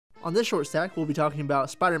On this short stack, we'll be talking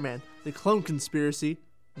about Spider-Man, the Clone Conspiracy,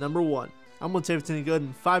 number 1. I'm going to see if it's any good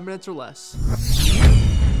in 5 minutes or less.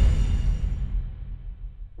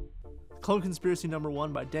 Clone Conspiracy number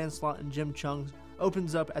 1 by Dan Slott and Cheung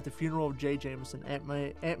opens up at the funeral of J. Jameson,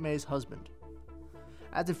 Aunt May's husband.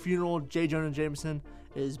 At the funeral, J. Jonah Jameson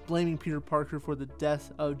is blaming Peter Parker for the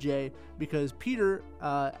death of Jay because Peter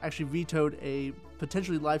actually vetoed a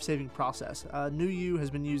potentially life-saving process. New U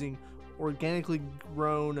has been using organically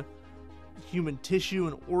grown human tissue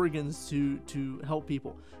and organs to help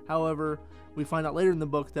people. However, we find out later in the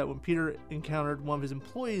book that when Peter encountered one of his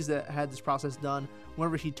employees that had this process done,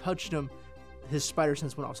 whenever he touched him, his spider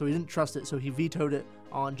sense went off, so he didn't trust it, so he vetoed it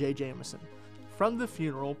on J. Jameson. From the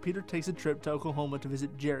funeral, Peter takes a trip to Oklahoma to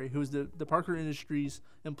visit Jerry, who is the Parker Industries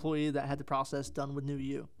employee that had the process done with New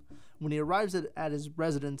U. When he arrives at his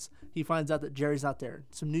residence, he finds out that Jerry's not there.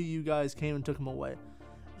 Some New U guys came and took him away.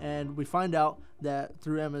 And we find out that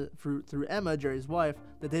through Emma, Jerry's wife,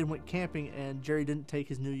 that they went camping and Jerry didn't take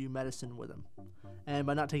his New U medicine with him. And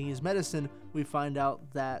by not taking his medicine, we find out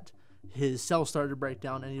that his cells started to break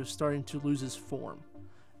down and he was starting to lose his form.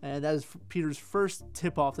 And that is Peter's first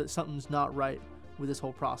tip-off that something's not right with this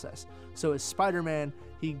whole process. So as Spider-Man,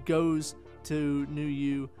 he goes to New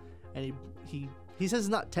U, and he says it's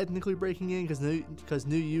not technically breaking in because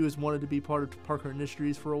New U has wanted to be part of Parker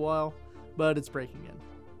Industries for a while, but it's breaking in.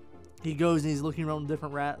 He goes and he's looking around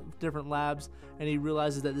different labs, and he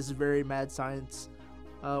realizes that this is very mad science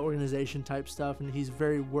organization type stuff, and he's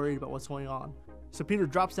very worried about what's going on. So Peter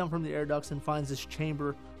drops down from the air ducts and finds this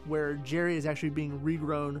chamber where Jerry is actually being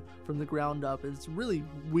regrown from the ground up. It's really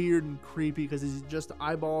weird and creepy because he's just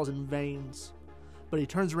eyeballs and veins. But he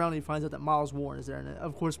turns around and he finds out that Miles Warren is there. And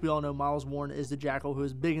of course, we all know Miles Warren is the Jackal who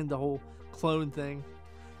is big into the whole clone thing.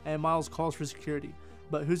 And Miles calls for security.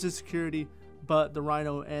 But who's the security but the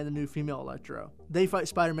Rhino and the new female Electro? They fight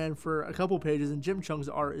Spider-Man for a couple pages, and Cheung's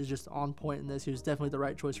art is just on point in this. He was definitely the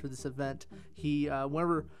right choice for this event.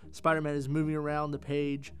 Whenever Spider-Man is moving around the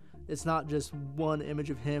page, it's not just one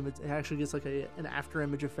image of him. It actually gets like an after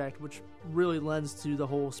image effect, which really lends to the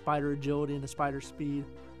whole spider agility and the spider speed.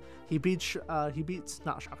 He beats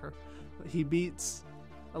not Shocker, but he beats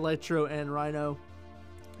Electro and Rhino,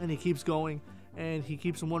 and he keeps going. And he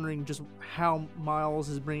keeps wondering just how Miles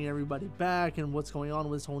is bringing everybody back and what's going on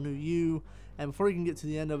with this whole New U. And before he can get to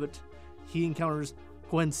the end of it, he encounters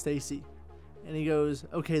Gwen Stacy. And he goes,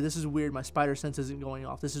 okay, this is weird. My spider sense isn't going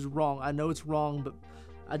off. This is wrong. I know it's wrong, but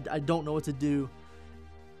I don't know what to do.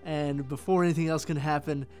 And before anything else can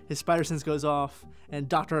happen, his spider sense goes off, and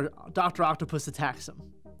Dr. Octopus attacks him.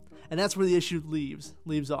 And that's where the issue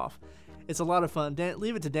leaves off. It's a lot of fun.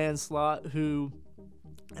 Leave it to Dan Slott, who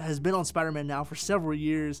has been on Spider-Man now for several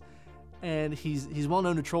years, and he's well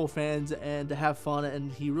known to troll fans and to have fun, and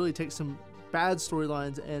he really takes some bad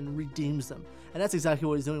storylines and redeems them. And that's exactly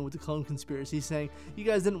what he's doing with the Clone Conspiracy. He's saying, you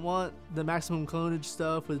guys didn't want the maximum clonage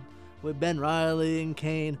stuff with Ben Reilly and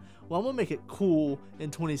Kane. Well, I'm gonna make it cool in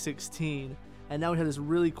 2016, and now we have this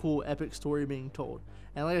really cool epic story being told.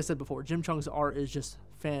 And like I said before, Cheung's art is just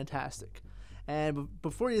fantastic. And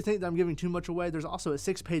before you think that I'm giving too much away, there's also a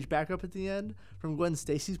 6-page backup at the end from Gwen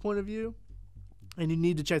Stacy's point of view, and you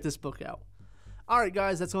need to check this book out. Alright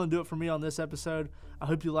guys, that's going to do it for me on this episode. I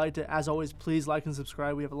hope you liked it. As always, please like and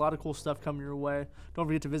subscribe. We have a lot of cool stuff coming your way. Don't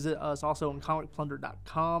forget to visit us also on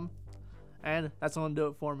comicplunder.com. And that's going to do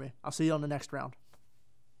it for me. I'll see you on the next round.